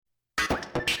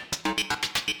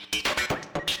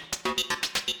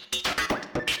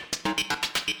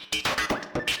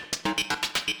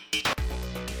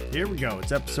Here we go.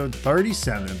 It's episode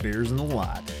 37 of Beers in the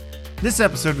Lot. This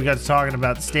episode, we got to talking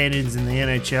about the standings in the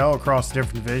NHL across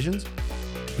different divisions.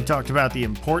 We talked about the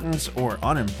importance or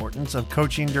unimportance of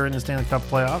coaching during the Stanley Cup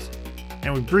playoffs.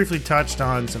 And we briefly touched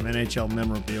on some NHL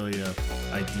memorabilia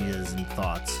ideas and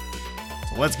thoughts.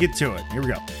 So let's get to it. Here we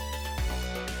go.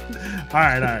 All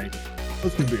right.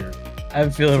 Let's do beer. I have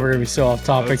a feeling we're going to be so off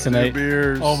topic tonight.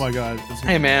 Beers. Oh my God.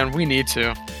 Hey man, we need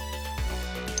to.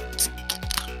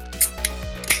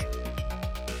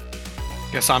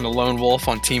 Guess I'm the lone wolf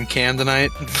on Team Can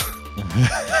tonight.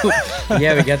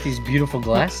 Yeah, we got these beautiful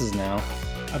glasses now.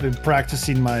 I've been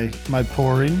practicing my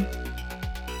pouring.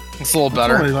 It's a little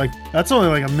better. That's only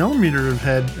like a millimeter of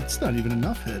head. It's not even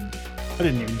enough head. I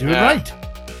didn't even do it right.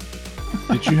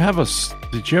 Did you have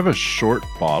a short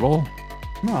bottle?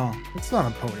 No, it's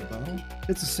not a pony bottle.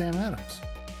 It's a Sam Adams.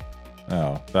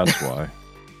 Oh, that's why.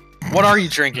 What are you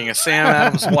drinking? A Sam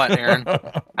Adams what, Aaron?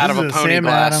 Out of a pony Sam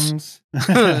glass.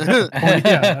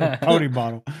 Adams. Pony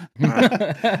bottle.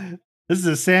 This is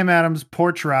a Sam Adams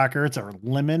Porch Rocker. It's a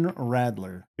lemon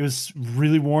radler. It was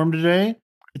really warm today.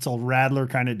 It's a radler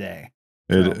kind of day.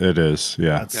 It is,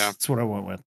 yeah. That's what I went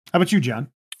with. How about you, John?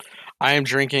 I am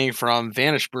drinking from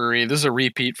Vanish Brewery. This is a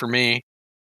repeat for me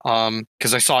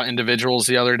because I saw Individuals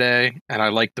the other day and I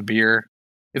like the beer.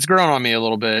 It's grown on me a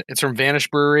little bit. It's from Vanish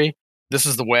Brewery. This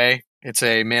is the way. It's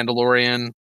a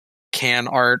Mandalorian can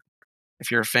art.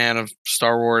 If you're a fan of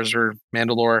Star Wars or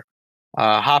Mandalore,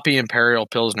 Hoppy Imperial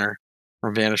Pilsner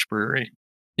from Vanish Brewery.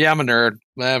 Yeah, I'm a nerd.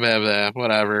 Blah, blah, blah,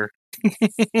 whatever.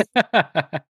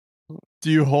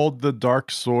 Do you hold the dark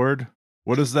sword?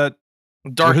 What is that?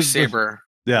 Dark Saber.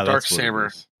 Yeah, Dark that's what Saber.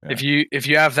 it is. Yeah. If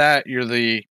you have that, you're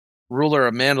the ruler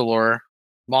of Mandalore.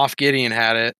 Moff Gideon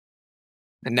had it,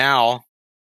 and now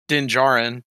Din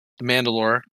Djarin, the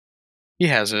Mandalore, he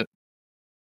has it.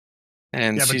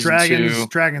 And yeah, but season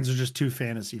dragons are just too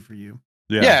fantasy for you.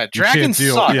 Yeah, dragons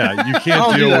suck. Yeah, you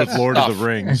can't deal with Lord of the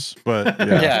Rings, but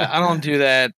yeah, I don't do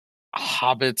that.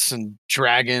 Hobbits and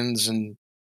dragons and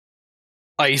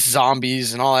ice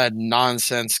zombies and all that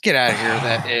nonsense. Get out of here,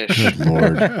 that ish. Good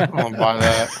Lord. I don't buy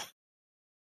that.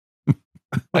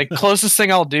 Like, closest thing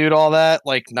I'll do to all that,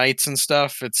 like knights and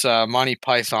stuff, it's Monty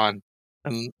Python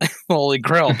and Holy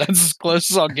Grail. That's as close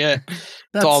as I'll get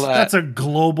to all that. That's a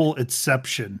global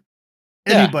exception.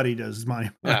 Yeah. Anybody does Monty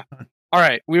Python. Yeah. All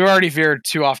right, we've already veered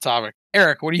too off topic.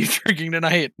 Eric, what are you drinking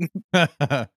tonight?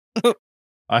 I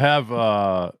have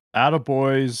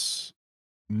Attaboy's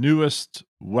newest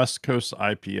West Coast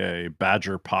IPA,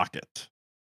 Badger Pocket.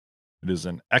 It is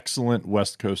an excellent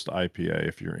West Coast IPA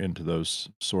if you're into those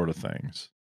sort of things.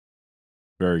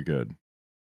 Very good.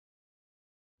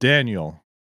 Daniel,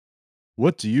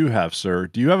 what do you have, sir?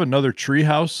 Do you have another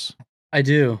Treehouse? I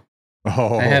do.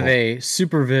 Oh. I have a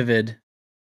Super Vivid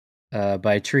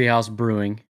by Treehouse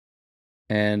Brewing.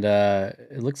 And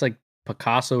it looks like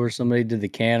Picasso or somebody did the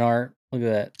can art. Look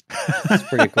at that. That's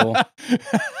pretty cool.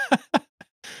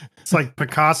 It's like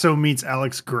Picasso meets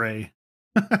Alex Gray.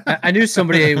 I knew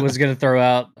somebody was going to throw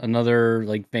out another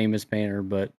like famous painter,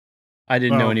 but I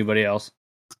didn't know anybody else.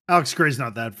 Alex Gray's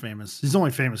not that famous. He's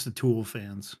only famous to Tool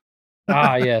fans.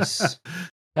 Ah, yes.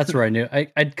 That's where I knew. I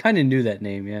kind of knew that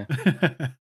name, yeah.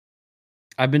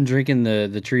 I've been drinking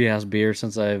the Treehouse beer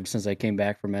since I came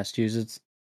back from Massachusetts.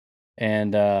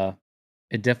 And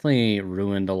it definitely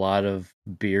ruined a lot of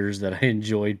beers that I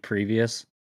enjoyed previous.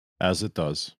 As it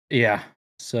does. Yeah.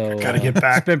 So gotta get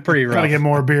back. It's been pretty rough. Gotta get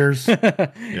more beers.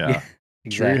 Yeah.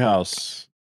 Exactly. Treehouse,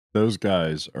 those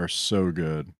guys are so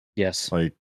good. Yes.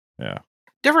 Like, yeah.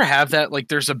 Do you ever have that? Like,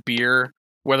 there's a beer,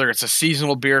 whether it's a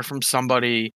seasonal beer from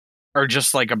somebody or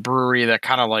just like a brewery that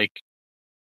kind of like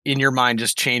in your mind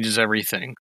just changes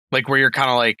everything. Like where you're kind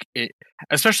of like,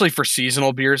 especially for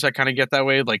seasonal beers that kind of get that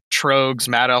way, like Trogs,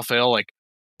 Mad Elf Ale, like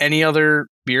any other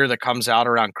beer that comes out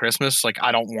around Christmas, like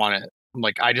I don't want it.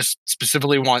 Like I just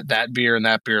specifically want that beer and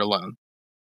that beer alone.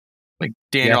 Like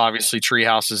Daniel, obviously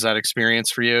Treehouse is that experience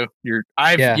for you.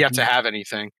 I've yet to have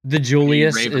anything. The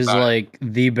Julius is like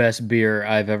the best beer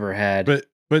I've ever had.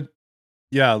 But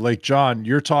yeah, like John,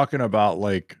 you're talking about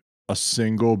like a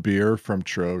single beer from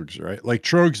Trogs, right? Like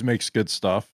Trogs makes good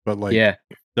stuff, but like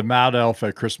the Mad Elf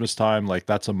at Christmas time, like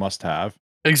that's a must have.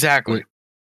 Exactly.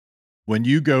 When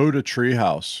you go to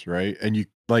Treehouse, right? And you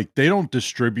like, they don't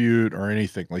distribute or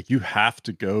anything. Like you have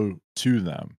to go to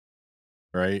them,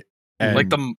 right? And,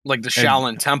 like the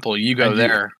Shaolin Temple, you go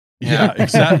there. Yeah,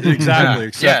 exactly.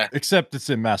 Except it's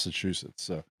in Massachusetts.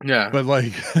 So yeah, but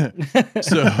like,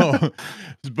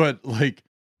 but like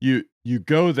you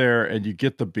go there and you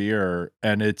get the beer,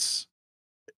 and it's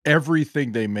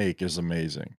everything they make is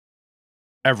amazing.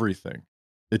 Everything.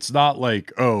 It's not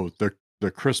like, oh,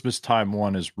 the Christmas time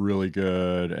one is really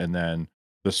good, and then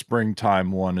the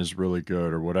springtime one is really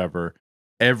good, or whatever.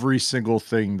 Every single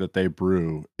thing that they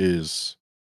brew is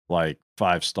like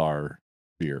 5-star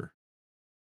beer.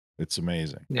 It's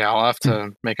amazing. Yeah, I'll have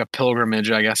to make a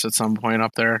pilgrimage, I guess, at some point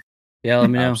up there. Yeah, let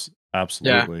me know.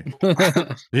 Absolutely.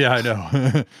 Yeah, I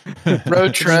know.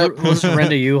 Road trip. Let's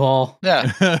rent a U-Haul.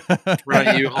 Yeah. Rent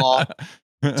a U-Haul.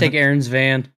 Take Aaron's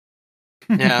van.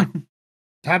 Yeah.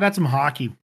 How about some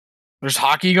hockey? There's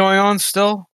hockey going on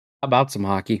still? How about some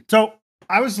hockey? So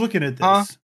I was looking at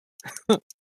this.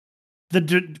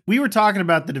 We were talking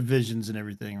about the divisions and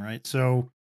everything, right? So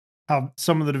how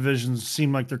some of the divisions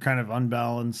seem like they're kind of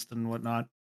unbalanced and whatnot.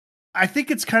 I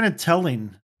think it's kind of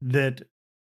telling that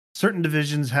certain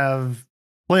divisions have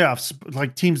playoffs,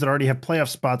 like teams that already have playoff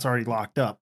spots already locked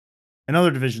up, and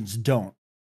other divisions don't.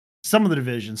 Some of the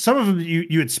divisions, some of them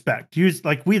you expect.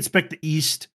 We expect the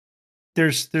East.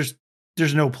 There's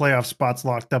no playoff spots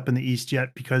locked up in the East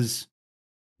yet because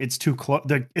it's too close.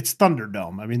 It's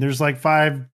Thunderdome. I mean, there's like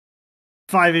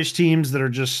five-ish teams that are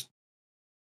just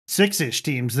 6-ish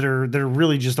teams that are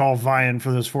really just all vying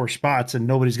for those 4 spots, and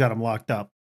nobody's got them locked up.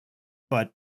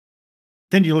 But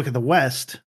then you look at the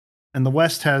West, and the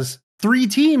West has 3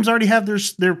 teams already have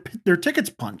their tickets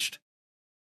punched.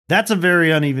 That's a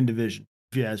very uneven division,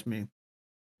 if you ask me.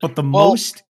 But the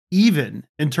most even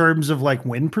in terms of like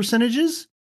win percentages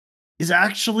is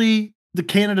actually the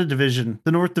Canada division,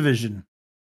 the North division.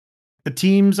 The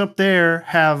teams up there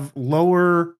have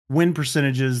lower win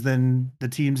percentages than the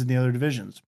teams in the other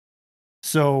divisions.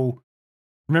 So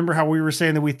remember how we were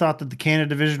saying that we thought that the Canada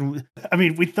division,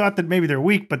 we thought that maybe they're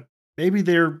weak, but maybe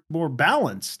they're more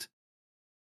balanced.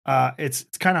 It's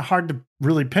kind of hard to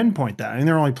really pinpoint that. I mean,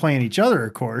 they're only playing each other,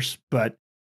 of course, but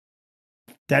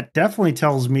that definitely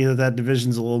tells me that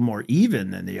division's a little more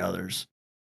even than the others.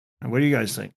 And what do you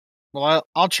guys think? Well,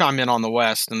 I'll chime in on the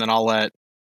West, and then I'll let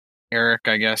Eric,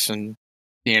 I guess, and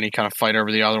Danny kind of fight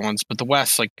over the other ones. But the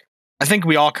West, like, I think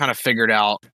we all kind of figured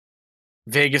out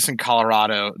Vegas and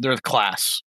Colorado, they're the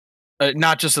class.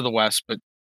 Not just of the West, but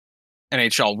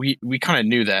NHL. We kind of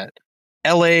knew that.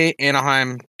 LA,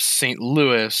 Anaheim, St.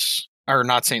 Louis, or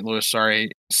not St. Louis,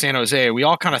 sorry, San Jose, we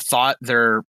all kind of thought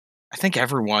I think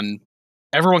everyone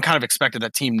kind of expected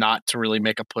that team not to really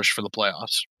make a push for the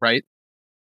playoffs, right?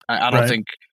 I don't think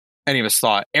any of us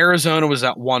thought. Arizona was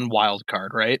that one wild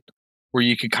card, right? Where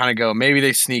you could kind of go, maybe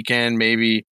they sneak in,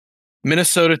 maybe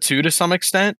Minnesota too to some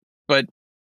extent. But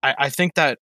I think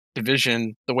that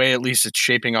division, the way at least it's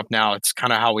shaping up now, it's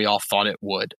kind of how we all thought it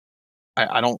would.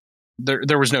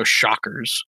 There was no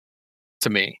shockers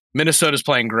to me. Minnesota's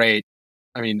playing great.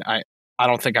 I mean, I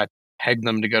don't think I pegged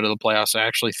them to go to the playoffs. I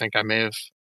actually think I may have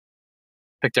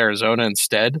picked Arizona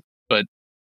instead. But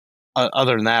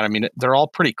other than that, I mean, they're all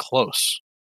pretty close.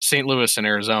 St. Louis and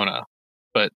Arizona.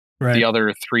 But the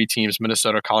other 3 teams,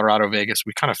 Minnesota, Colorado, Vegas,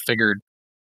 we kind of figured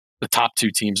the top 2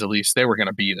 teams, at least, they were going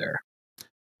to be there.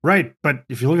 Right. But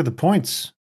if you look at the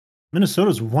points,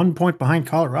 Minnesota's 1 point behind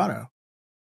Colorado.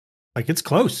 Like, it's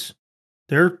close.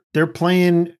 They're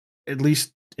playing, at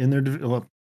least in their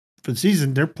for the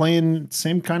season, they're playing the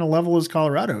same kind of level as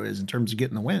Colorado is in terms of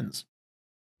getting the wins.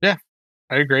 Yeah,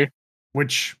 I agree.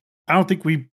 Which I don't think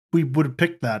we would have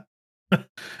picked that.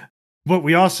 But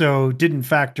we also didn't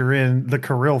factor in the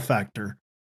Kirill factor,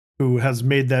 who has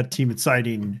made that team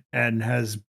exciting and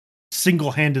has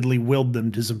single-handedly willed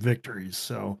them to some victories.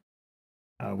 So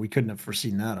we couldn't have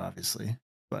foreseen that, obviously.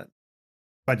 But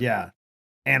yeah,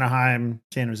 Anaheim,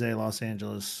 San Jose, Los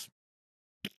Angeles.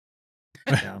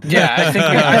 Yeah, I think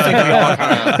we all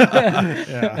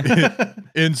kind of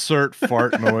insert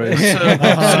fart noise. So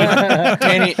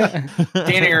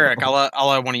Danny, Eric, I'll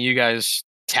let one of you guys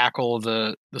tackle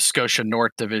the Scotia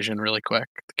North division really quick,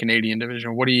 the Canadian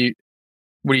division. What do you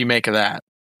make of that?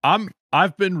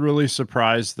 I've been really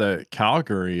surprised that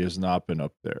Calgary has not been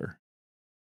up there.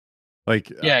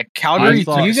 Like, yeah, Calgary.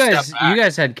 You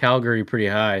guys had Calgary pretty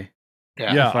high.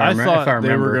 Yeah, I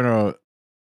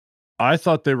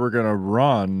thought they were gonna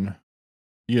run,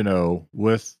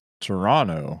 with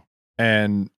Toronto,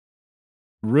 and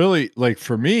really, like,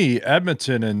 for me,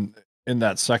 Edmonton in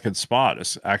that second spot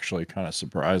is actually kind of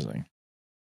surprising,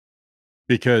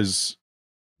 because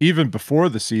even before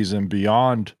the season,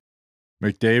 beyond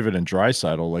McDavid and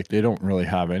Draisaitl, like, they don't really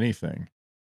have anything.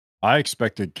 I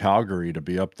expected Calgary to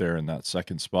be up there in that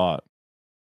second spot.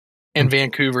 And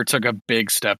Vancouver took a big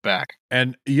step back.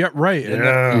 And yeah, right.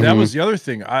 And that was the other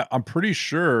thing. I'm pretty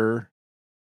sure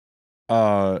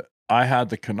I had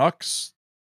the Canucks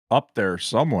up there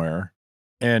somewhere.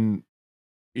 And,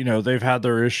 they've had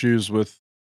their issues with,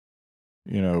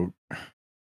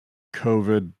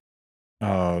 COVID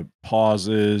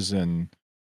pauses and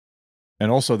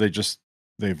also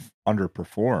they've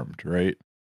underperformed, right?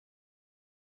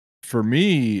 For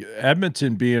me,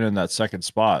 Edmonton being in that second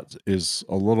spot is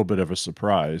a little bit of a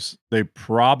surprise. They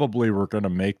probably were going to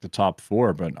make the top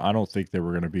 4, but I don't think they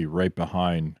were going to be right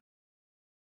behind.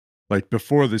 Like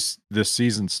before this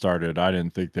season started, I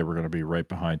didn't think they were going to be right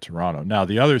behind Toronto. Now,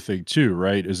 the other thing too,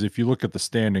 right, is if you look at the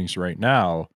standings right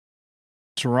now,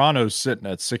 Toronto's sitting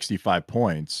at 65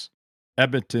 points.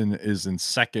 Edmonton is in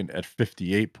second at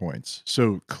 58 points.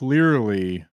 So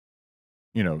clearly,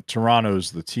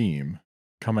 Toronto's the team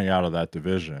coming out of that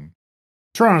division.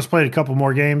 Toronto's played a couple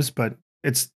more games, but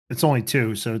it's only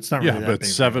 2, so it's not really that but big.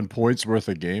 7 points worth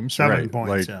of games. 7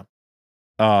 points, yeah.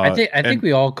 I think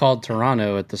we all called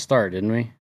Toronto at the start, didn't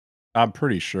we? I'm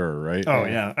pretty sure, right? Oh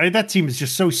yeah, that team is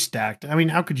just so stacked. I mean,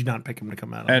 how could you not pick them to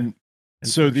come out? And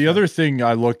so the other thing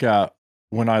I look at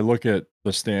when I look at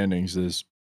the standings is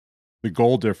the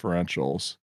goal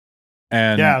differentials.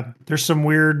 And yeah, there's some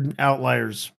weird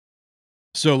outliers.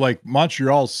 So like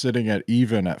Montreal's sitting at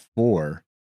even at 4.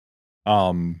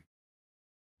 And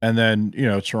then,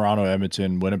 Toronto,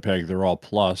 Edmonton, Winnipeg, they're all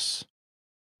plus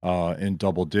in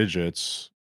double digits.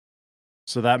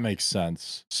 So that makes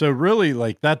sense. So really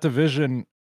like that division,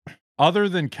 other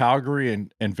than Calgary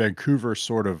and Vancouver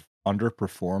sort of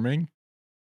underperforming,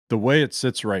 the way it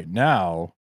sits right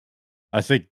now, I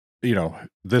think,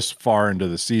 this far into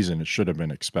the season, it should have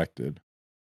been expected.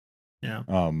 Yeah.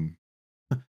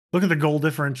 Look at the goal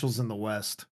differentials in the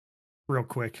West, real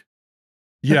quick.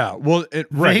 Yeah, well,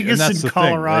 Vegas and and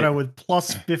Colorado thing, right? with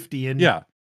plus 50, and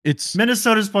it's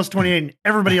Minnesota's plus 28, and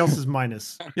everybody else is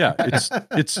minus. Yeah,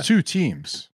 it's 2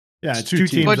 teams. Yeah, it's 2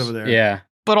 teams over there. Yeah,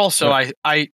 but also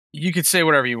you could say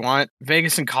whatever you want.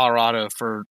 Vegas and Colorado,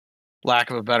 for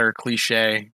lack of a better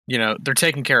cliche, they're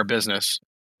taking care of business.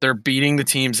 They're beating the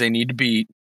teams they need to beat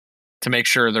to make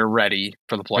sure they're ready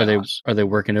for the playoffs. Are they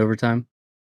working overtime?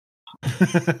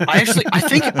 I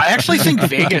actually think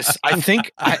Vegas. I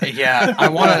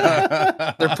want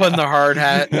to. They're putting the hard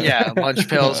hat. Yeah, lunch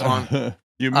pails on.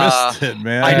 You missed it,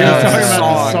 man. I know It's it's a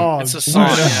a song. It's a song.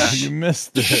 Yeah. You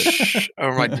missed it.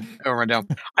 over my down.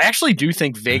 I actually do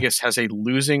think Vegas has a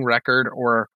losing record,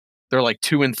 or they're like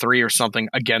 2-3 or something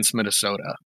against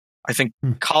Minnesota. I think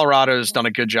Colorado's done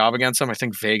a good job against them. I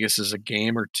think Vegas is a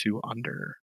game or 2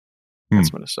 under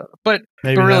against Minnesota. But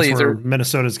maybe really, that's where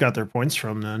Minnesota's got their points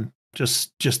from then.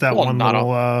 Just that one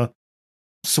little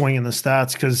swing in the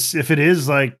stats. Because if it is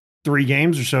like 3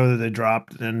 games or so that they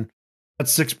dropped, then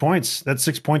that's 6 points. That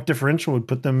 6-point differential would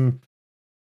put them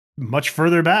much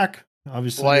further back.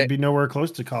 Obviously, they'd be nowhere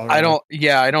close to Colorado.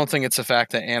 I don't think it's the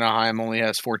fact that Anaheim only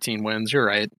has 14 wins. You're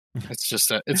right. It's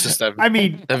just a. I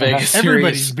mean, the Vegas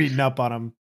everybody's series. beating up on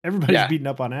them. Everybody's beating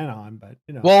up on Anaheim, but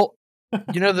Well,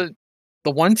 the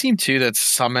one team too that's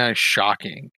somehow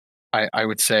shocking. I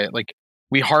would say, like,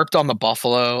 we harped on the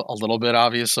Buffalo a little bit.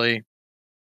 Obviously,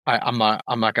 I'm not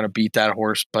going to beat that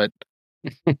horse, but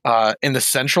in the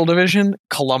Central Division,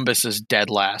 Columbus is dead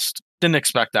last. Didn't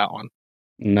expect that one.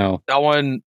 No, that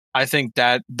one. I think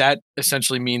that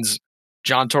essentially means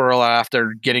John Tortorella,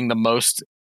 after getting the most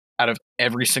out of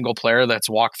every single player that's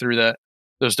walked through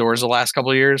those doors the last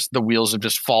couple of years, the wheels have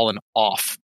just fallen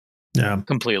off. Yeah,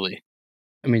 completely.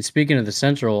 I mean, speaking of the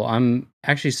Central, I'm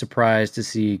actually surprised to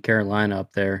see Carolina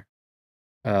up there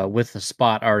with the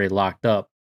spot already locked up,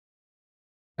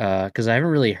 because I haven't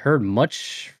really heard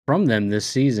much from them this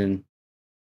season.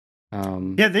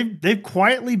 Yeah, they've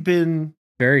quietly been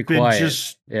very quiet,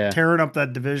 just tearing up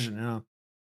that division. Yeah,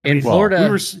 in Florida,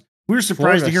 we were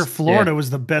surprised to hear Florida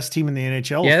was the best team in the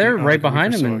NHL. Yeah, they're right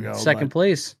behind them in second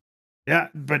place. Yeah,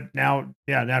 but now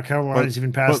Carolina's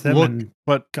even past them.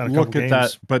 But look at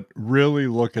that. But really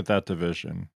look at that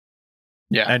division.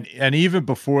 Yeah, and even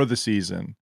before the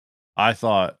season, I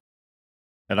thought,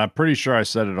 and I'm pretty sure I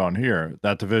said it on here,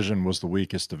 that division was the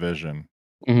weakest division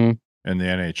in the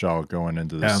NHL going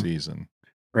into the season.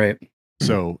 Right.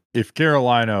 So if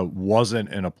Carolina wasn't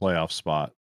in a playoff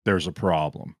spot, there's a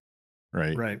problem,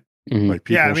 right? Right. Like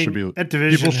people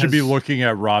should be looking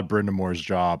at Rod Brindamore's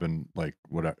job and like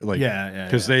whatever, like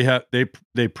because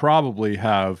they probably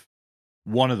have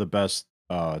one of the best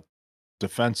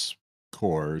defense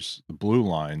cores, the blue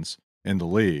lines in the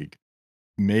league.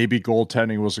 Maybe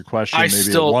goaltending was a question. Maybe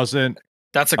it wasn't.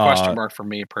 That's a question mark for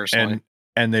me personally.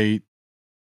 And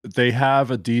they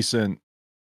have a decent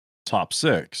top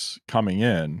 6 coming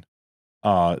in.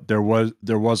 There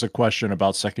was a question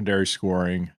about secondary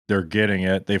scoring. They're getting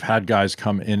it. They've had guys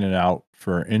come in and out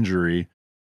for injury.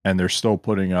 and they're still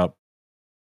putting up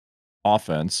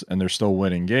offense and they're still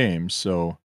winning games.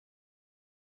 So,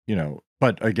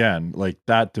 but again, like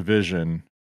that division,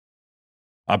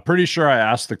 I'm pretty sure I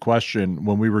asked the question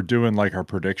when we were doing like our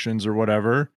predictions or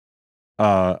whatever.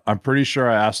 I'm pretty sure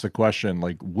I asked the question,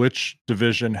 like, which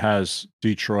division has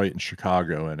Detroit and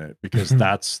Chicago in it? Because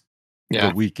that's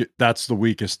the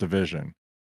weakest division.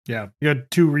 Yeah. You had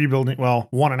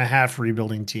 1.5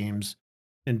 rebuilding teams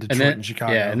in Detroit and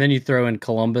Chicago. Yeah, and then you throw in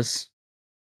Columbus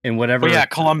and whatever.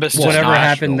 Columbus. Whatever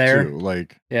happened there. Too,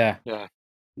 like, yeah.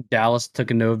 Dallas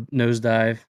took a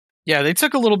nosedive. Yeah, they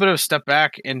took a little bit of a step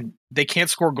back, and they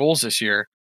can't score goals this year.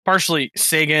 Partially,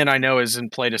 Sagan, I know,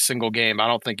 hasn't played a single game. I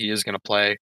don't think he is going to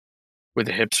play with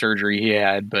the hip surgery he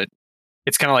had, but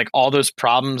it's kind of like all those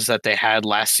problems that they had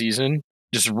last season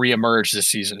just reemerged this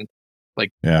season. Like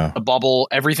the bubble,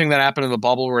 everything that happened in the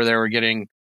bubble where they were getting,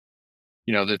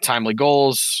 the timely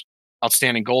goals,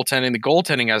 outstanding goaltending. The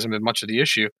goaltending hasn't been much of the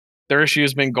issue. Their issue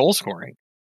has been goal scoring.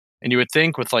 And you would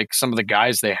think with like some of the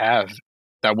guys they have,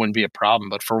 that wouldn't be a problem.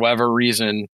 But for whatever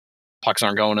reason, pucks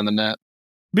aren't going in the net.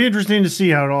 Be interesting to see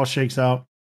how it all shakes out.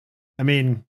 I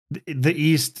mean, the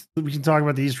East, we can talk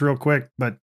about the East real quick,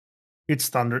 but it's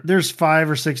thunder. There's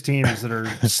 5 or 6 teams that are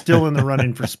still in the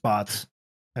running for spots.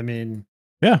 I mean,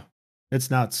 yeah,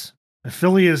 it's nuts.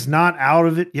 Philly is not out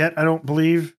of it yet, I don't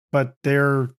believe, but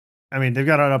they've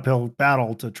got an uphill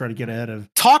battle to try to get ahead of.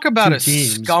 Talk about a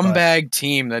scumbag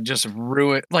team that just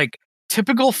ruined, like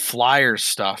typical Flyers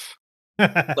stuff.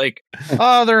 Like,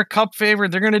 they're a cup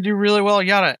favorite. They're going to do really well,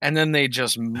 yada. And then they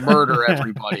just murder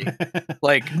everybody.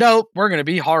 Like, nope, we're going to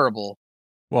be horrible.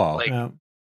 Well, it's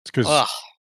because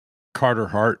Carter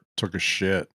Hart took a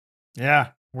shit. Yeah.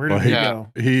 Where did he go?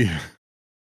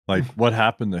 What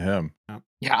happened to him?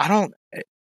 Yeah,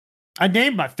 I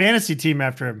named my fantasy team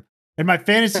after him, and my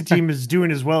fantasy team is doing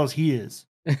as well as he is.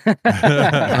 You're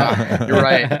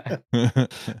right.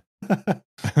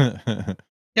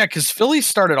 Yeah, because Philly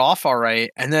started off all right,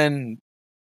 and then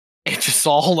it just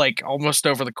all like almost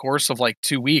over the course of like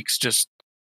 2 weeks just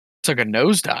took a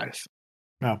nosedive.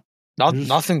 No,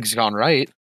 nothing's gone right.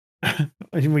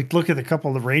 We look at a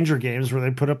couple of Ranger games where they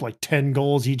put up like 10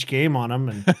 goals each game on them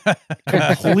and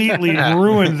completely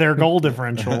ruined their goal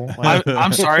differential.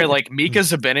 I'm sorry, like Mika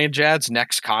Zibanejad's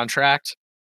next contract,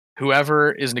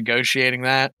 whoever is negotiating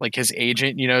that, like his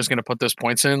agent, is going to put those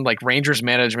points in. Like Rangers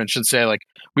management should say, like,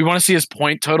 we want to see his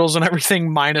point totals and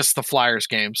everything minus the Flyers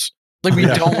games. Like we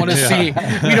don't want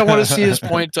to see his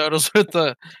point totals with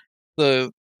the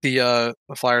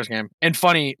Flyers game. And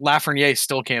funny, Lafreniere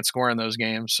still can't score in those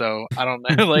games, so I don't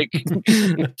know. Like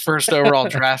first overall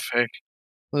draft pick.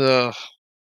 Ugh.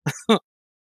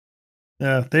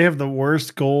 Yeah, they have the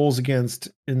worst goals against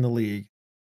in the league.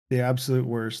 The absolute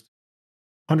worst.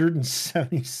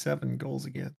 177 goals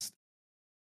against.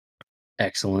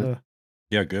 Excellent.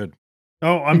 Yeah, good.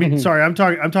 Oh, I mean, sorry, I'm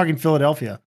talking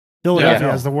Philadelphia.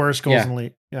 Philadelphia has the worst goals in the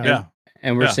league. Yeah.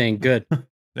 And we're saying good.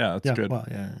 Yeah, that's good. Well,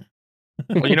 yeah.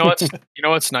 Well,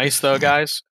 what's nice though,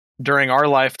 guys? During our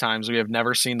lifetimes, we have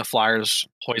never seen the Flyers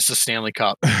hoist the Stanley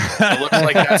Cup. It looks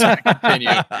like that's going to continue.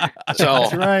 So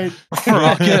that's right. We're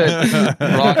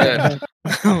all good.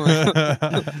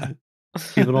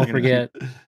 People don't forget.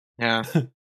 Yeah.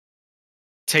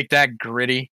 Take that,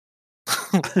 Gritty.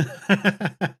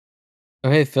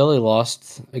 Hey, Philly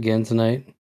lost again tonight.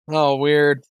 Oh,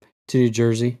 weird. To New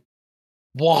Jersey.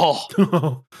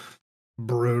 Whoa.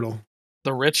 Brutal.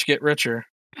 The rich get richer.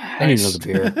 I need another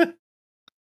beer.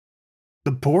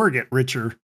 The poor get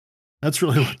richer. That's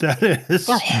really what that is.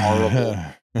 They're horrible.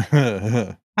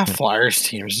 That Flyers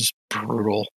team is just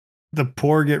brutal. The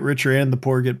poor get richer and the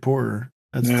poor get poorer.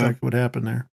 That's exactly what happened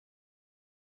there.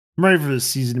 I'm ready for this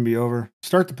season to be over.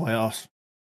 Start the playoffs.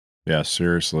 Yeah,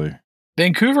 seriously.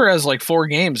 Vancouver has like 4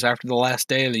 games after the last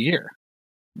day of the year.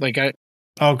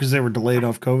 Because they were delayed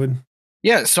off COVID?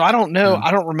 Yeah, so I don't know.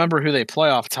 I don't remember who they play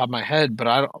off the top of my head,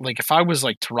 but if I was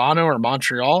like Toronto or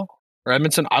Montreal or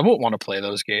Edmonton, I wouldn't want to play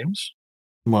those games.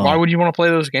 Well, why would you want to play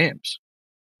those games?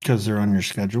 Because they're on your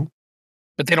schedule.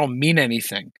 But they don't mean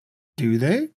anything. Do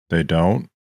they? They don't.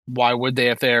 Why would they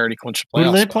if they already clinched the playoffs?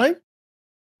 Who do they play?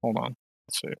 Hold on.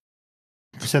 Let's see.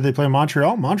 You said they play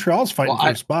Montreal? Montreal's fighting for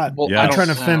a spot. Well, I'm trying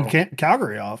to fend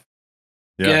Calgary off.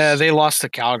 Yes. Yeah, they lost to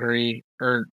Calgary.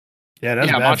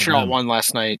 Montreal won won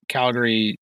last night.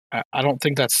 Calgary, I don't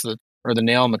think that's the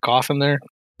nail in the coffin there,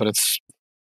 but it's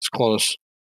close.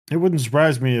 It wouldn't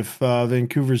surprise me if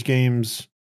Vancouver's games,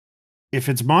 if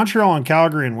it's Montreal and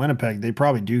Calgary and Winnipeg, they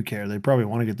probably do care. They probably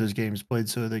want to get those games played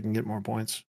so they can get more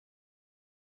points.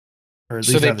 Or at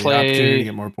least have the opportunity to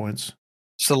get more points.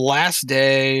 So the last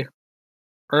day,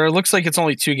 or it looks like it's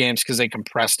only 2 games because they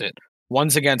compressed it.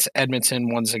 One's against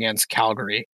Edmonton, one's against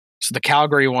Calgary. So the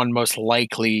Calgary one most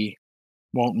likely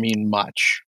won't mean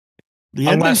much.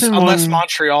 Unless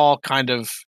Montreal kind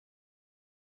of...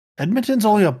 Edmonton's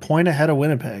only a point ahead of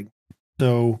Winnipeg.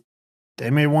 So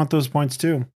they may want those points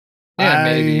too. Yeah,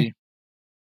 maybe.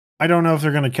 I don't know if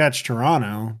they're going to catch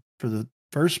Toronto for the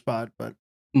first spot, but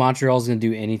Montreal's going to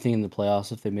do anything in the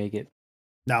playoffs if they make it.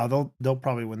 No, they'll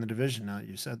probably win the division now.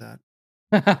 You said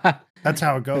that. That's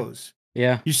how it goes.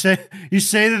 Yeah. You say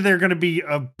that they're going to be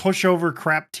a pushover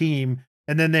crap team,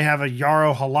 and then they have a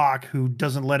Jaro Halak who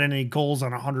doesn't let any goals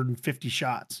on 150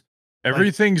 shots.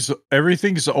 Everything's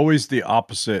always the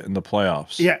opposite in the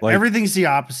playoffs. Yeah, everything's the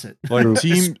opposite. Like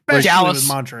team like Dallas, with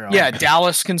Montreal. Yeah,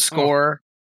 Dallas can score.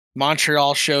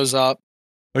 Montreal shows up.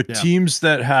 Like teams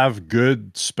that have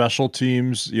good special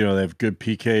teams, they have good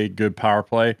PK, good power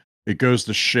play. It goes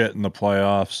to shit in the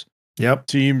playoffs. Yep.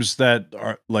 Teams that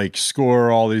are like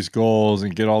score all these goals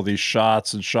and get all these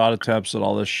shots and shot attempts and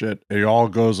all this shit, it all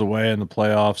goes away in the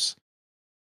playoffs.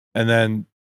 And then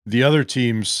the other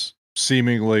teams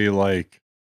seemingly like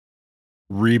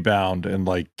rebound and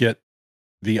like get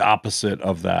the opposite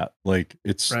of that. Like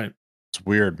it's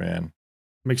weird, man.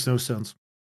 Makes no sense.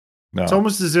 No. It's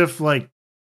almost as if like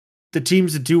the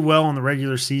teams that do well in the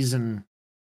regular season,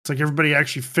 it's like everybody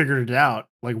actually figured it out,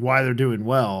 like why they're doing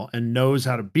well and knows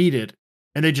how to beat it.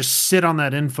 And they just sit on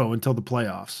that info until the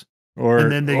playoffs.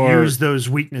 And then they use those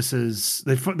weaknesses.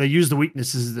 They use the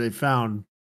weaknesses they found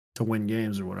to win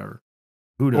games or whatever.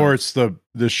 Who knows? Or it's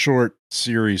the short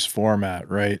series format,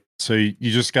 right? So you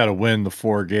just got to win the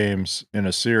 4 games in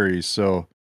a series. So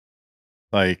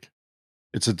like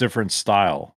it's a different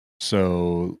style.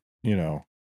 So,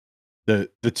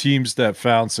 the teams that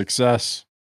found success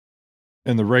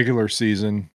in the regular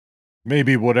season,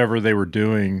 maybe whatever they were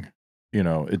doing,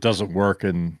 it doesn't work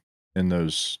in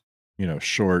those,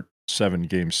 short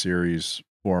 7-game series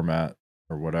format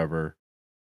or whatever.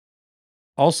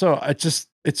 Also, it's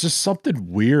just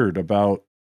something weird about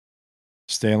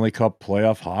Stanley Cup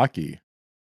playoff hockey.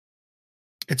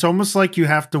 It's almost like you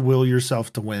have to will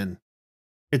yourself to win.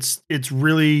 It's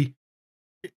really,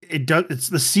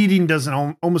 the seeding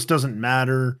almost doesn't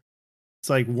matter. It's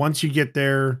like once you get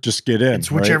there, just get in.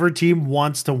 It's whichever team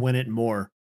wants to win it more.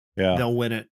 Yeah. They'll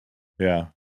win it. Yeah.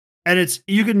 And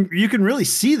you can really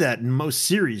see that in most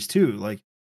series too. Like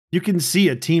you can see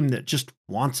a team that just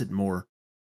wants it more.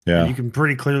 Yeah. And you can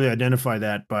pretty clearly identify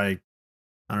that by,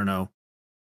 I don't know,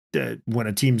 when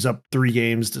a team's up 3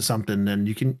 games to something, and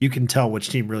you can tell which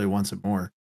team really wants it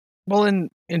more. Well, in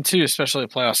two, especially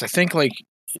the playoffs, I think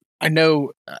I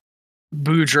know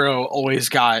Boudreau always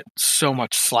got so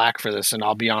much slack for this, and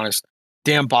I'll be honest,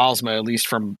 Dan Bylsma, at least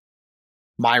from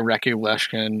my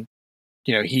recollection,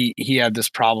 he had this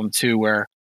problem too, where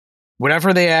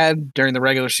whatever they had during the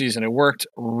regular season, it worked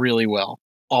really well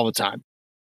all the time.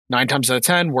 9 times out of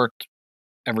 10 worked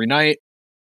every night.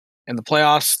 In the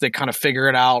playoffs, they kind of figure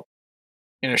it out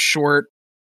in a short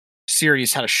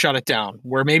series how to shut it down,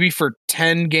 where maybe for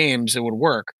 10 games it would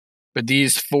work, but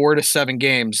these 4 to 7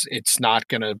 games, it's not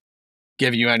going to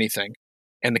give you anything.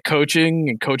 And the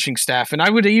coaching staff, and I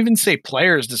would even say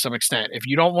players to some extent, if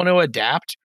you don't want to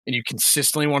adapt and you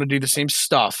consistently want to do the same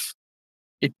stuff,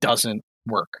 it doesn't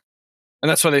work. And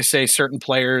that's why they say certain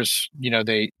players,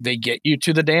 they get you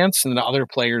to the dance, and the other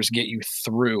players get you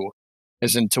through,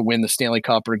 as in to win the Stanley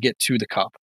Cup or get to the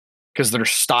cup, because their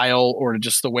style or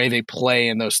just the way they play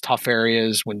in those tough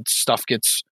areas when stuff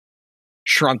gets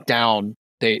shrunk down,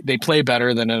 they play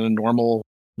better than in a normal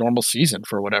season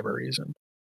for whatever reason.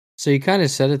 So you kind of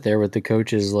said it there with the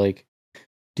coaches. Like,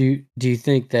 do you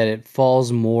think that it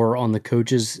falls more on the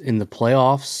coaches in the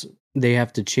playoffs? They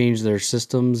have to change their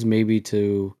systems maybe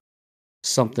to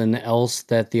something else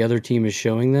that the other team is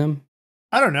showing them?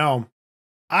 I don't know.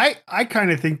 I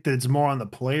kind of think that it's more on the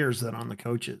players than on the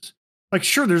coaches. Like,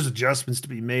 sure, there's adjustments to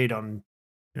be made on,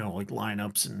 like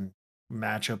lineups and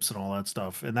matchups and all that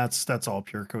stuff. And that's all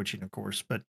pure coaching, of course.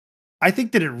 But I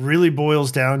think that it really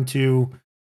boils down to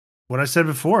what I said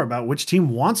before about which team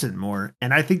wants it more.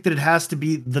 And I think that it has to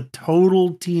be the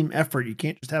total team effort. You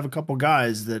can't just have a couple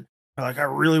guys that are like,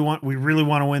 we really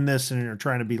want to win this and are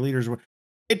trying to be leaders.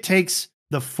 It takes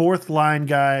the 4th line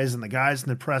guys and the guys in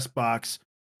the press box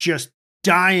just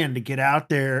dying to get out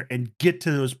there and get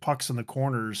to those pucks in the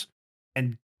corners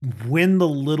and win the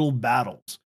little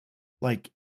battles. Like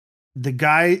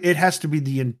it has to be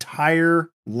the entire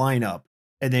lineup,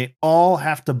 and they all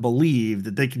have to believe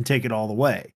that they can take it all the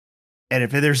way. And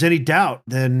if there's any doubt,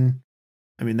 then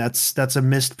that's a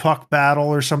missed puck battle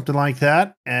or something like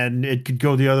that, and it could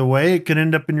go the other way. It could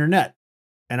end up in your net.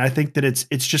 And I think that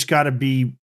it's just got to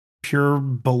be pure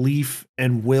belief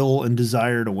and will and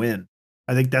desire to win.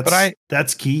 I think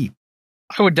that's key.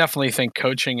 I would definitely think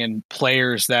coaching and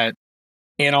players that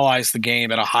analyze the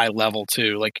game at a high level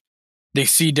too. Like they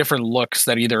see different looks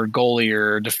that either a goalie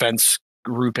or defense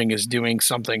grouping is doing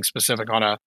something specific on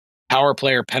a power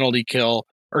play or penalty kill,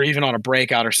 or even on a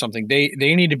breakout or something. They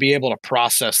need to be able to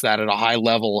process that at a high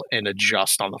level and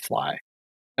adjust on the fly.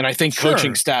 And I think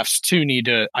coaching staffs too need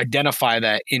to identify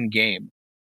that in game.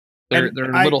 There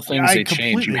are little things they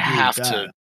change. You have to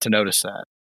notice that.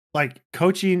 Like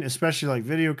coaching, especially like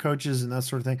video coaches and that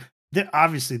sort of thing,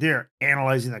 they're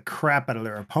analyzing the crap out of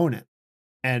their opponent,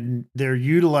 and they're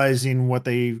utilizing what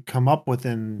they come up with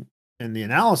in the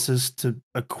analysis to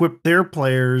equip their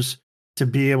players to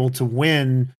be able to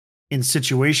win in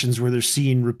situations where they're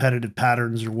seeing repetitive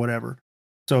patterns or whatever.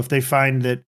 So if they find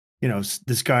that,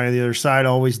 this guy on the other side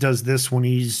always does this when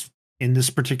he's in this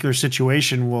particular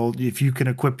situation, well, if you can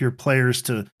equip your players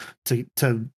to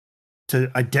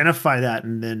identify that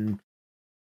and then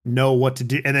know what to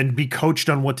do and then be coached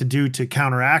on what to do to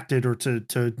counteract it or to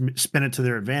spin it to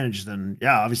their advantage, then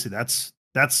yeah, obviously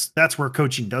that's where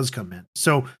coaching does come in.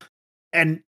 So,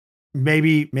 and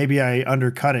maybe I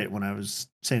undercut it when I was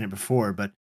saying it before,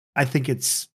 but I think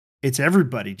it's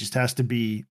everybody just has to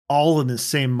be all in the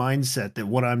same mindset that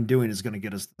what I'm doing is going to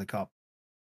get us to the cup.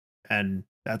 And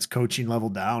that's coaching level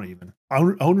down, even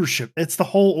ownership. It's the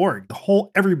whole org,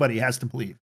 everybody has to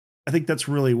believe. I think that's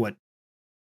really what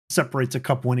separates a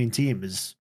cup winning team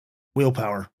is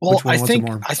willpower. Well, I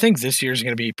think this year is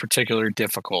going to be particularly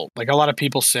difficult. Like a lot of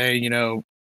people say,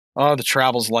 the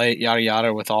travel's light, yada,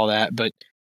 yada, with all that. But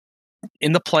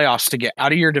in the playoffs, to get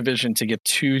out of your division, to get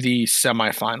to the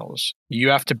semifinals, you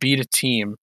have to beat a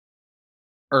team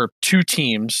or two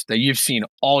teams that you've seen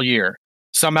all year.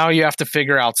 Somehow you have to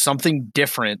figure out something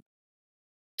different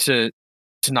to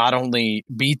not only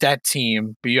beat that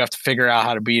team, but you have to figure out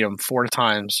how to beat them 4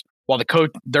 times while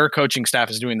their coaching staff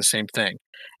is doing the same thing.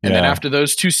 And then after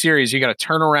those 2 series, you got to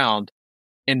turn around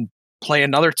and play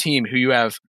another team who you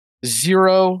have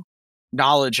zero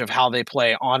knowledge of how they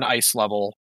play on ice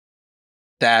level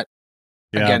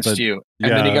against you.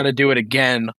 And then you got to do it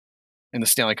again in the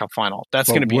Stanley Cup final. That's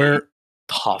going to be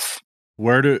tough.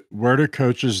 Where do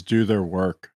coaches do their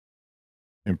work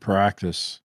in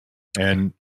practice?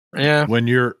 And when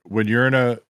you're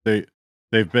in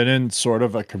they've been in sort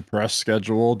of a compressed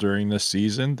schedule during this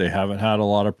season. They haven't had a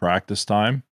lot of practice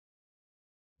time.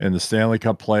 In the Stanley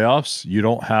Cup playoffs, you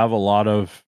don't have a lot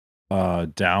of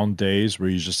down days where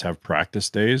you just have practice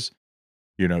days.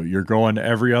 You're going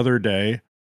every other day.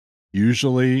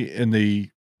 Usually in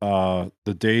the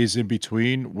days in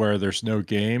between where there's no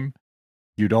game,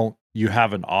 you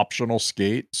have an optional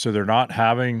skate, so they're not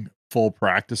having full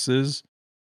practices.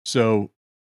 So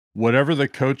whatever the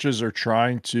coaches are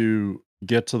trying to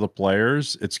get to the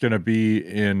players, it's going to be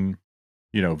in,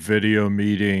 video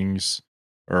meetings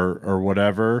or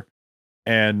whatever.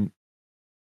 And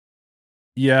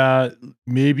yeah,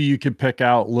 maybe you could pick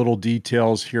out little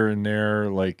details here and there,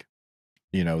 like,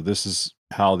 this is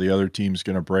how the other team's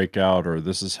going to break out, or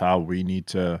this is how we need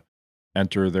to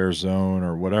enter their zone,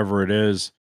 or whatever it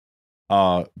is.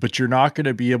 But you're not going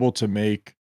to be able to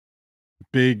make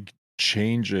big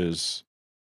changes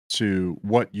to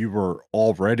what you were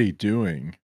already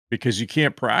doing because you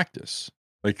can't practice.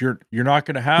 Like you're not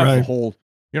going to have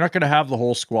the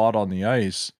whole squad on the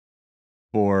ice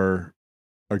for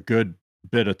a good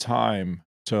bit of time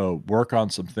to work on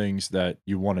some things that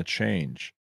you want to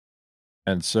change.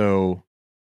 And so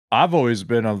I've always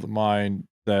been of the mind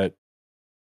that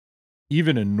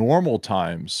even in normal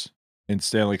times in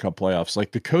Stanley Cup playoffs,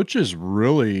 like the coaches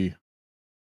really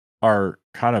are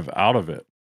kind of out of it.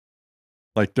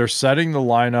 Like they're setting the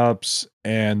lineups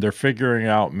and they're figuring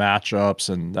out matchups,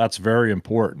 and that's very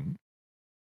important,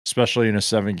 especially in a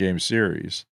 7-game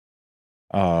series,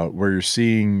 where you're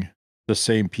seeing the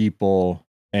same people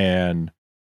and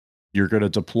you're going to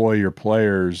deploy your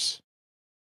players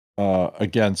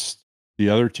against the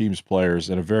other team's players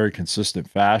in a very consistent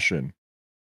fashion,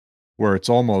 where it's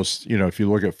almost, if you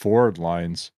look at forward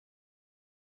lines,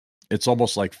 it's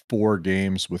almost like 4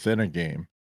 games within a game.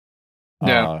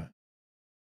 Yeah.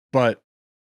 But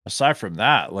aside from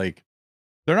that, like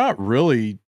they're not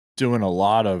really doing a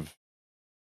lot of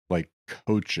like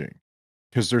coaching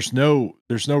because there's no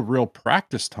real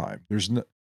practice time. There's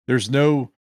no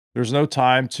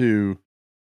time to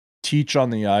teach on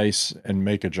the ice and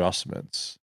make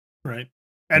adjustments. Right.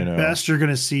 At best, you're going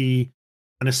to see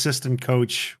an assistant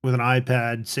coach with an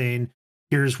iPad saying,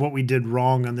 here's what we did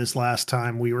wrong on this last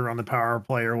time we were on the power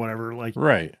play or whatever. Like,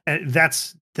 right. And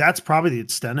that's probably the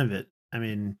extent of it. I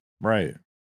mean, right.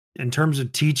 In terms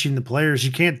of teaching the players,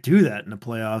 you can't do that in the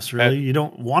playoffs, really. You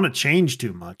don't want to change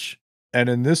too much. And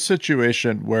in this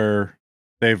situation where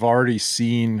they've already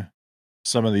seen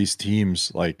some of these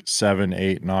teams like 7,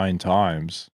 8, 9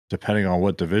 times, depending on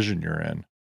what division you're in,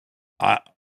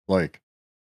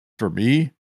 for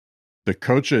me, the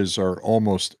coaches are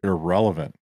almost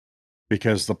irrelevant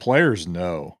because the players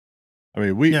know. I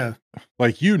mean,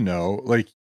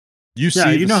 you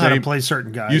see how to play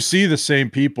certain guys. You see the same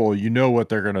people, you know what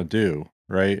they're going to do,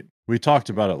 right? We talked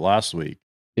about it last week.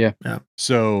 Yeah.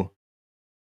 So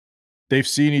they've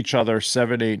seen each other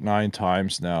 7, 8, 9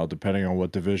 times now, depending on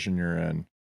what division you're in.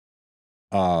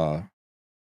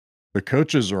 The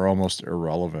coaches are almost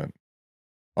irrelevant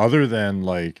other than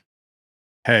like,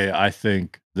 hey, I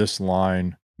think this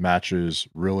line matches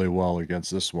really well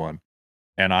against this one.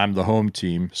 And I'm the home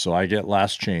team, so I get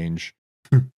last change.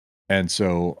 And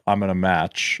so I'm going to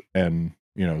match and,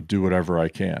 do whatever I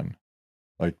can.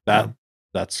 Like that,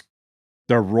 that's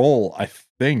their role, I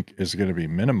think, is going to be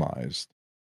minimized.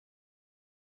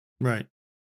 Right.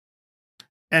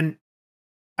 And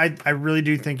I really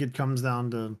do think it comes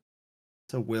down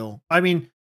to will. I mean,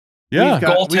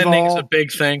 goaltending's a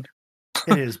big thing.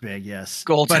 It is big, yes.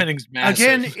 Goaltending's massive.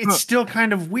 Again, it's still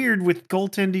kind of weird with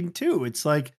goaltending too. It's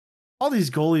like all these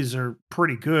goalies are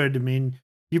pretty good. I mean,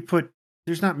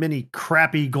 there's not many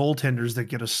crappy goaltenders that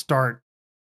get a start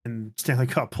in Stanley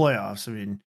Cup playoffs. I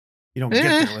mean, you don't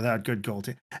get there without good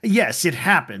goaltending. Yes, it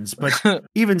happens, but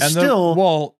even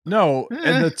still,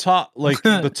 and the top, like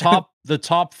the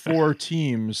top 4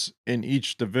 teams in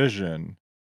each division,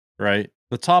 right?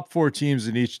 The top 4 teams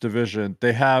in each division,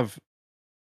 they have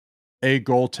a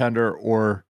goaltender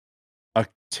or a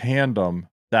tandem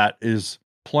that is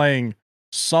playing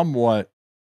somewhat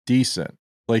decent.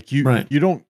 Like you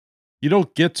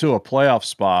don't get to a playoff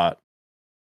spot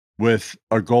with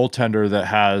a goaltender that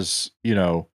has,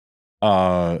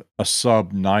 a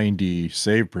sub 90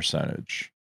 save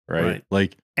percentage, right?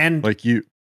 And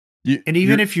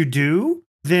even if you do,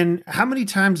 then how many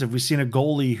times have we seen a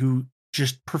goalie who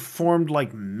just performed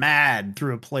like mad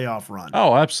through a playoff run?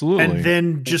 Oh, absolutely. And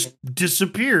then just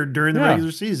disappeared during the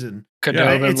regular season.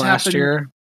 Khudobin last year.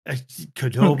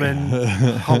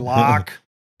 Khudobin, Halak,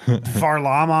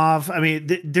 Varlamov. I mean,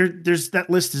 there's that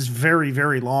list is very,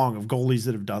 very long of goalies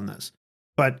that have done this.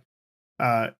 But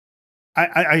I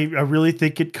really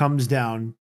think it comes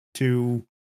down to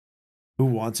who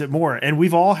wants it more. And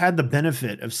we've all had the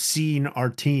benefit of seeing our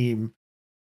team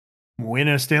win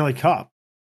a Stanley Cup.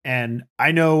 And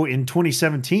I know in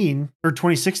 2017 or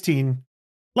 2016,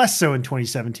 less so in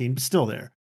 2017, but still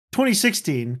there.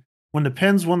 2016, when the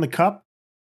Pens won the Cup,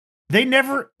 they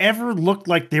never ever looked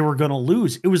like they were going to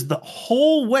lose. It was the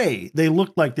whole way they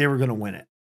looked like they were going to win it.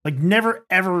 Like never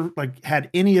ever like had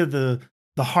any of the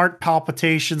heart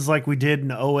palpitations like we did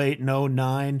in 08 and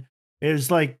 09. It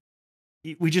was like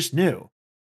we just knew.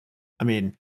 I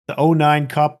mean, the 09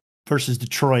 Cup versus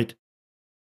Detroit,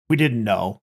 we didn't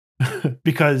know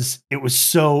because it was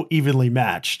so evenly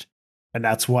matched. And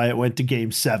that's why it went to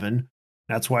game 7.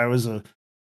 That's why it was a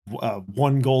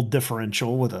 1-goal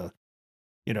differential with a,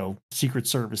 Secret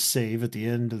Service save at the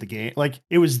end of the game. Like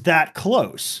it was that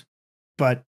close,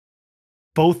 but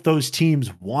both those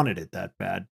teams wanted it that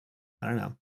bad. I don't know.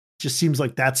 It just seems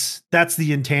like that's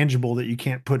the intangible that you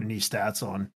can't put any stats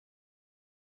on.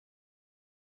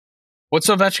 What's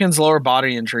Ovechkin's lower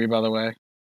body injury, by the way?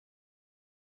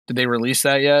 Did they release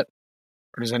that yet?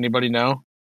 Or does anybody know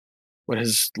what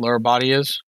his lower body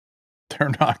is?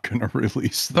 They're not going to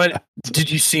release that. But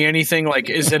did you see anything? Like,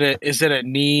 is it a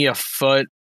knee, a foot,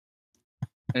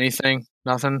 anything?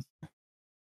 Nothing?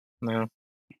 No.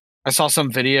 I saw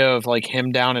some video of like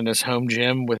him down in his home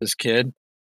gym with his kid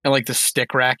and like the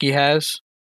stick rack he has.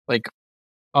 Like,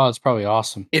 oh, it's probably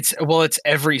awesome. It's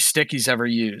every stick he's ever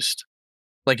used.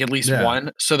 Like at least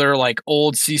one. So they're like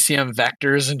old CCM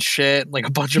vectors and shit. Like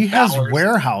a bunch of. He has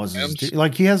warehouses.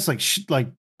 Like he has like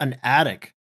an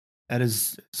attic at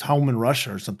his home in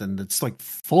Russia or something that's like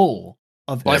full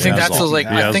of. Well, I think that's he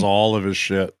has all of his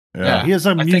shit. Yeah, he has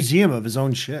a museum of his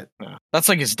own shit. Yeah. That's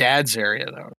like his dad's area,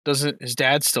 though. Doesn't his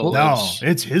dad still? lives? No,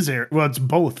 it's his area. Well, it's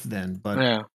both then, but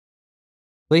yeah.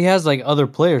 Well, he has like other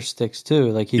player sticks too.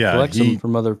 Like he collects them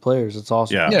from other players. It's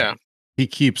awesome. Yeah. He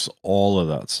keeps all of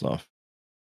that stuff.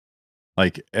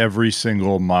 Like every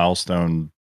single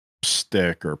milestone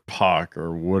stick or puck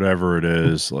or whatever it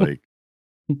is, like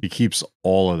he keeps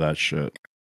all of that shit.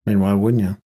 I mean, why wouldn't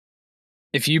you?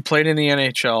 If you played in the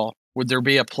NHL, would there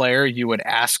be a player you would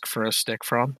ask for a stick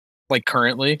from? Like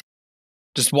currently?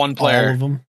 Just one player? All of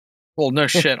them? Well, no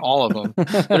shit, all of them.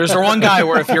 There's one guy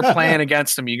where if you're playing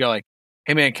against him, you go like,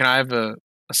 hey man, can I have a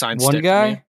signed stick? One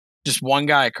guy? Just one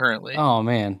guy currently. Oh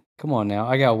man, come on now.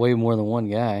 I got way more than one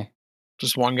guy.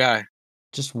 Just one guy.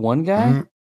 Just one guy? Mhm.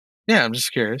 Yeah, I'm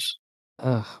just curious.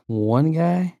 One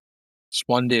guy? Just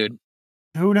one dude.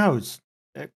 Who knows?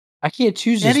 I can't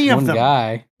choose just Any of one them.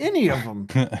 guy. Any of them.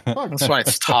 That's why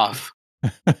it's tough.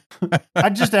 I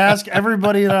just ask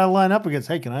everybody that I line up against,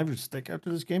 hey, can I have your stick after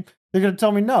this game? They're going to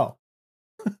tell me no.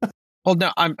 Well,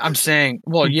 no, I'm saying,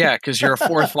 well, yeah, because you're a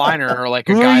fourth liner or like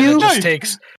a Who are guy you? that just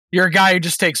takes. You're a guy who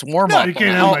just takes warm No, up. you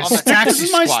can't have my stick. This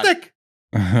is my stick.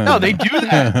 No, they do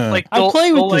that. Like I they'll,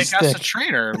 play with they'll, like this ask stick. the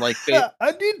trainer. Like they,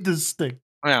 I need this stick.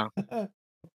 yeah.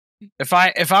 If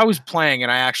I was playing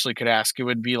and I actually could ask, it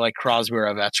would be like Crosby or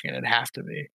Ovechkin. It'd have to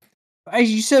be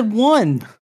You said one.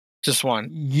 just one.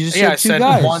 You just Yeah, I said two said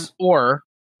guys. one or.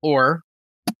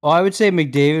 Well, I would say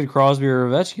McDavid, Crosby, or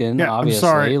Ovechkin. Yeah, Obviously,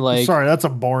 I'm sorry. like Sorry, that's a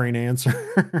boring answer.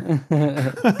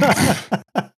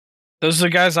 Those are the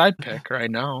guys I'd pick right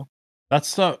now.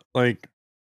 That's not like,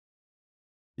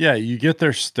 yeah, you get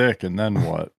their stick and then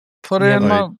what? Put it Yeah, in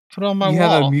like- put it on my you wall.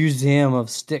 have a museum of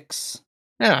sticks.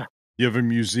 Yeah. You have a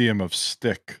museum of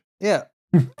stick. Yeah.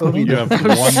 You have Of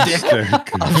one stick.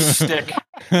 stick. Of stick.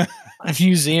 A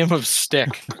museum of stick.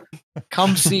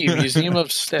 Come see museum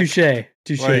of stick.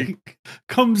 Touche. Like,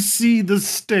 Come see the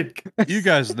stick. you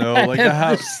guys know, like I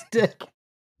have. the stick.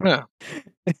 Yeah.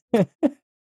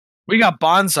 We got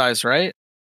bonsais, right?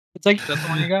 It's like Is that the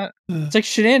one you got? it's like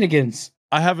shenanigans.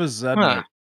 I have a Zednik. Huh.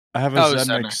 I have a Oh,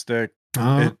 Zednik Zednik. stick,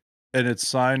 Uh, and it's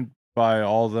signed by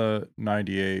all the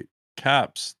 '98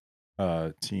 Caps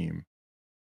team.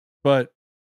 But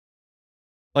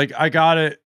like, I got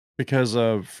it because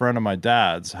a friend of my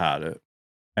dad's had it,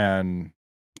 and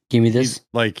Give me this.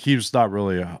 he was not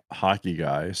really a hockey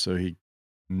guy, so he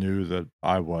knew that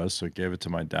I was, so he gave it to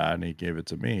my dad, and he gave it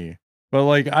to me. But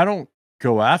like, I don't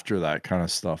go after that kind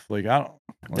of stuff. Like, I don't.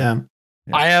 Like, yeah.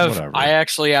 yeah, whatever. I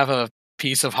actually have a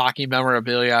piece of hockey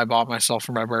memorabilia I bought myself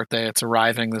for my birthday. It's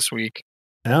arriving this week.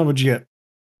 Yeah, what'd you get?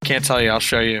 Can't tell you. I'll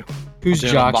show you. Whose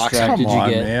I'll do an jockstrap unboxing. Come did you on,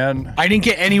 get? man. I didn't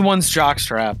get anyone's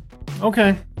jockstrap.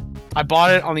 Okay. I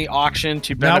bought it on the auction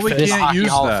to Now we benefit the can't Hockey use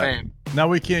Hall that. of Fame. Now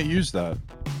we can't use that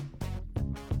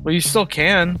Well, you still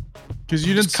can. because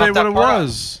you didn't Just cut say that what it part out.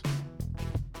 was.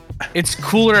 It's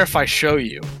cooler if I show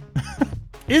you.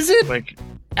 Is it? Like,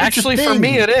 actually, for thing.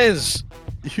 me, it is.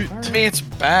 You, To me, it's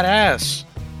badass.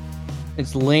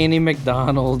 It's Lanny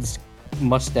McDonald's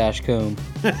mustache comb.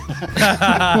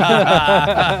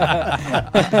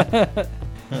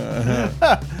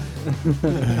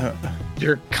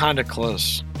 You're kind of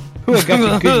close. Who I got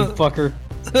you good, you fucker.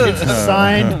 It's a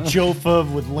signed Jofa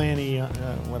with Lanny,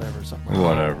 whatever, something.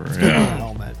 Whatever, It's got yeah. a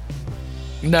helmet.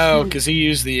 No, because he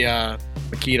used the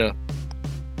Makita.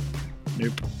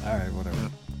 Nope. All right, whatever.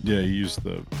 yeah, you used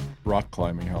the rock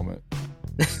climbing helmet.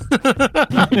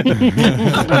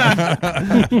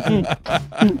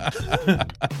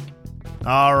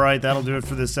 All right, that'll do it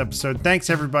for this episode. Thanks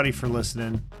everybody for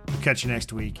listening. We'll catch you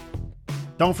next week.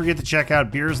 Don't forget to check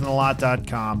out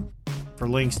beersintheLot.com for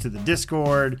links to the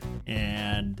Discord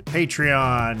and the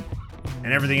Patreon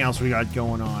and everything else we got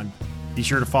going on. Be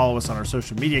sure to follow us on our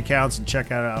social media accounts and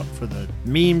check out for the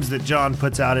memes that John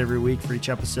puts out every week for each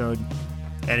episode.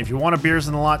 And if you want a Beers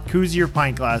in the Lot koozie or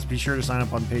pint glass, be sure to sign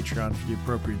up on Patreon for the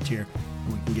appropriate tier,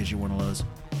 and we can get you one of those.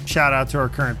 Shout out to our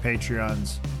current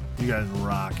Patreons. You guys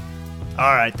rock.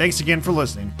 All right, thanks again for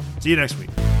listening. See you next week.